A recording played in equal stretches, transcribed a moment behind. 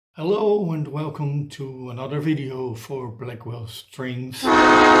Hello and welcome to another video for Blackwell strings.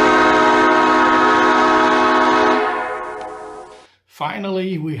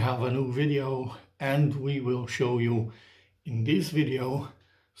 Finally, we have a new video and we will show you in this video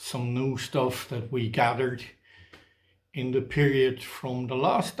some new stuff that we gathered in the period from the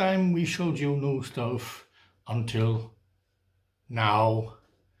last time we showed you new stuff until now.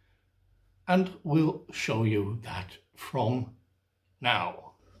 And we'll show you that from now.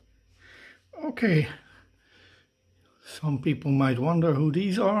 Okay, some people might wonder who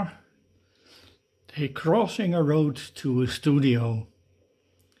these are. They're crossing a road to a studio.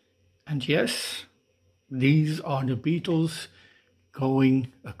 And yes, these are the Beatles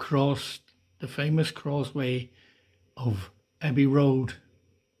going across the famous crossway of Abbey Road.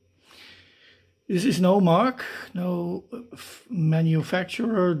 This is no mark, no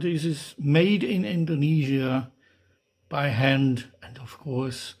manufacturer. This is made in Indonesia by hand and of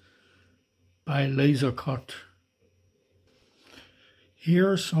course by laser cut.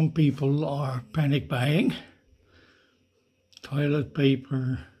 Here some people are panic buying toilet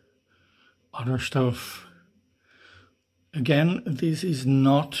paper, other stuff. Again, this is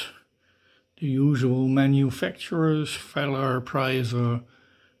not the usual manufacturers, Feller, Preiser,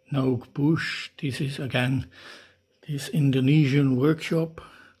 Noak, Bush. This is again this Indonesian workshop,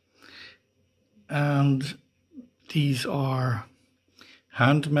 and these are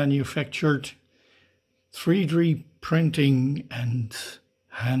hand manufactured, 3D printing and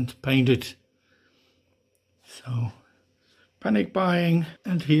hand painted. So panic buying.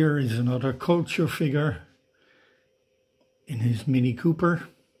 And here is another culture figure in his Mini Cooper,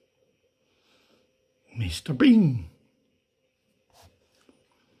 Mr. Bean.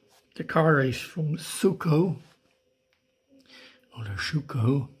 The car is from Suco, or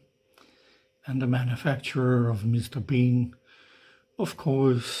Shuko, and the manufacturer of Mr. Bean, of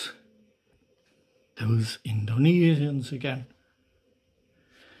course, those Indonesians again.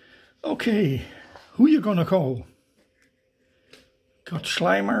 Okay, who you gonna call? Got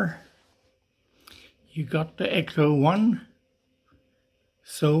Schleimer, you got the Ecto 1,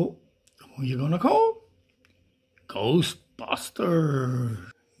 so who you gonna call?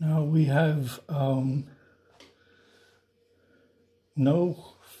 Ghostbusters. Now we have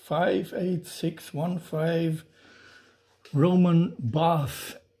no 58615 Roman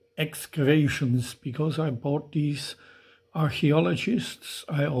bath excavations. Because I bought these archaeologists,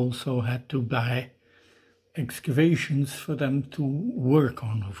 I also had to buy excavations for them to work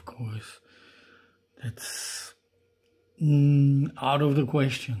on, of course. That's out of the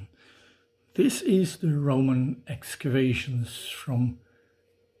question. This is the Roman excavations from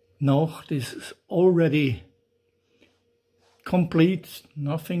Noch. This is already complete,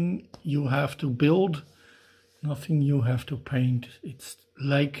 nothing you have to build, nothing you have to paint. It's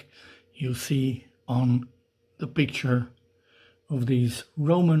like you see on the picture of these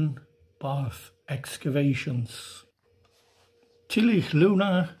Roman bath excavations. Tillich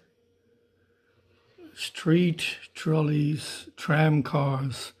Luna, street trolleys, tram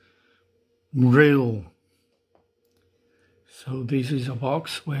cars, rail. So this is a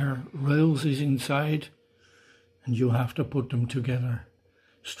box where rails is inside and you have to put them together.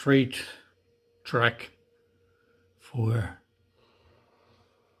 Straight track for,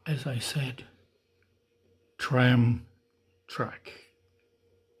 as I said, tram track,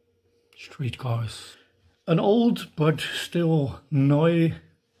 streetcars. An old but still new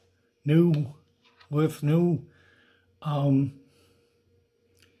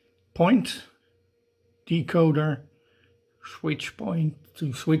point decoder, switch point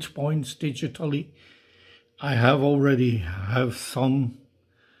to switch points digitally. I already have some,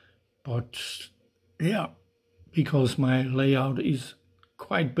 but yeah, because my layout is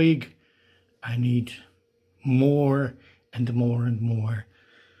quite big, I need more and more and more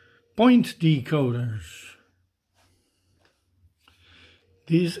point decoders.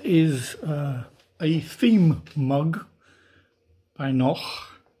 This is a theme mug by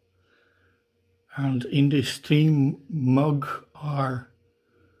Noch, and in this theme mug are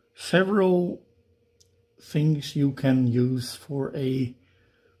several things you can use for a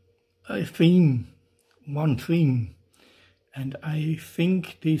theme, one theme. And I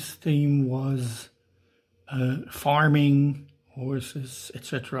think this theme was farming, horses,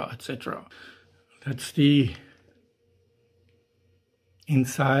 etc., etc. That's the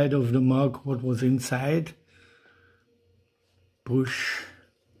inside of the mug, what was inside. Bush.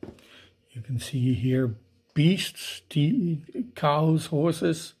 You can see here beasts, cows,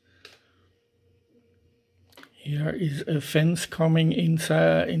 horses. Here is a fence coming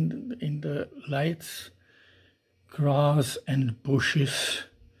inside in the lights. Grass and bushes.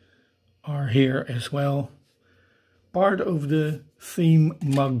 are here as well. Part of the theme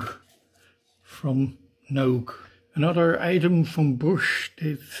mug from Nogue. Another item from Bosch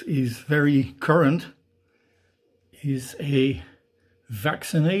that is very current is a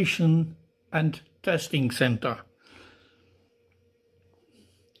vaccination and testing center.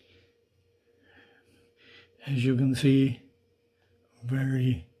 As you can see,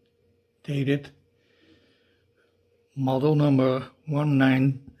 very dated. Model number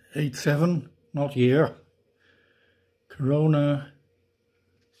 1987, not year. Corona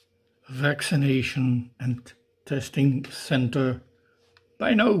Vaccination and Testing Center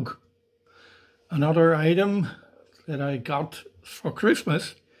by Nogue. Another item that I got for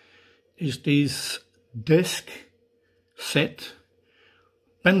Christmas is this desk set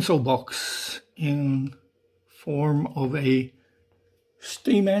pencil box in form of a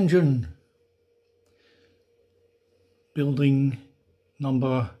steam engine. Building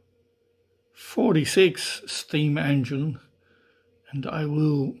number 46 steam engine, and I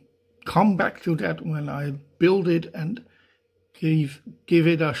will come back to that when I build it and give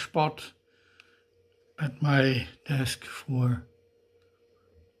it a spot at my desk for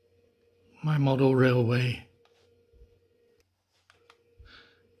my model railway.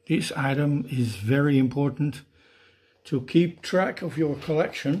 This item is very important to keep track of your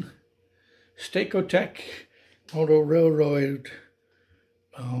collection. Stekotech Model Railroad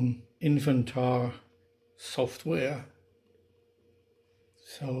inventory software.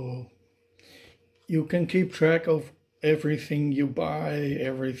 So you can keep track of everything you buy,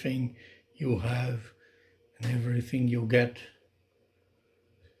 everything you have, and everything you get.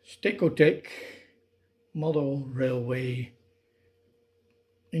 Stekotech Model Railway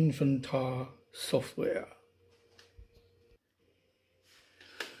inventory software.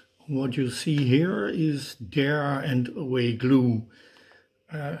 What you see here is dare and away glue.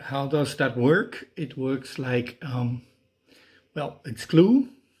 How does that work? It works like, well, it's glue.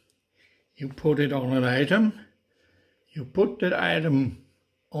 You put it on an item. You put that item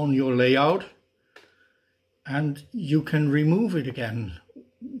on your layout and you can remove it again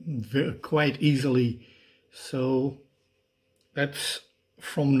quite easily. So that's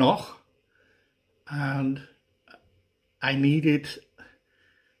from Nog, and I need it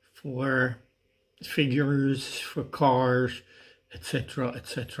for figures, for cars, etc.,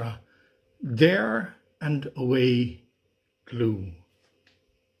 etc. There and away glue.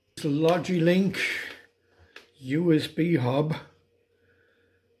 It's a Logilink USB hub.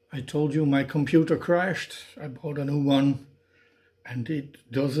 I told you my computer crashed. I bought a new one and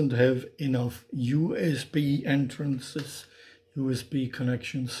it doesn't have enough USB entrances, USB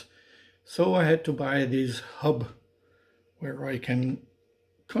connections. So I had to buy this hub where I can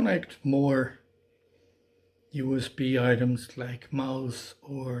connect more USB items like mouse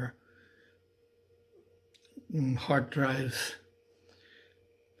or hard drives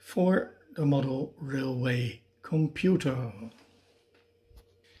for the model railway computer.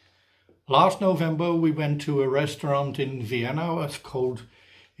 Last November we went to a restaurant in Vienna. It's called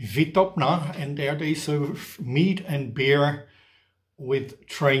Vitopna, and there they serve meat and beer with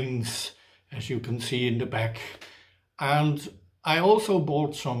trains, as you can see in the back. And I also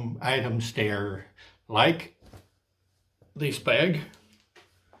bought some items there, like this bag,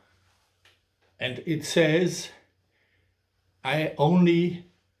 and it says, I only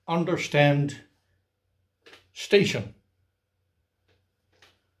understand station,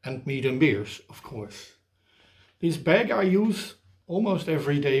 and meat and beers, of course. This bag I use almost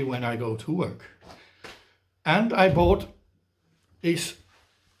every day when I go to work. And I bought this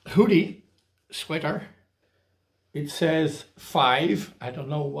hoodie sweater. It says 5, I don't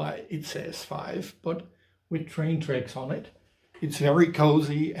know why it says 5, but with train tracks on it. It's very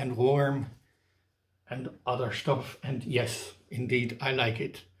cozy and warm and other stuff, and yes, indeed, I like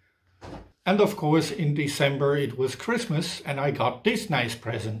it. And of course, in December it was Christmas and I got this nice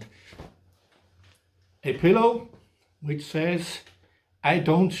present. A pillow which says, I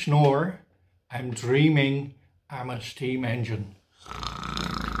don't snore, I'm dreaming, I'm a steam engine.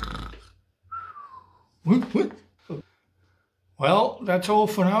 Well, that's all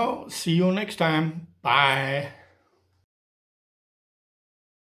for now. See you next time. Bye.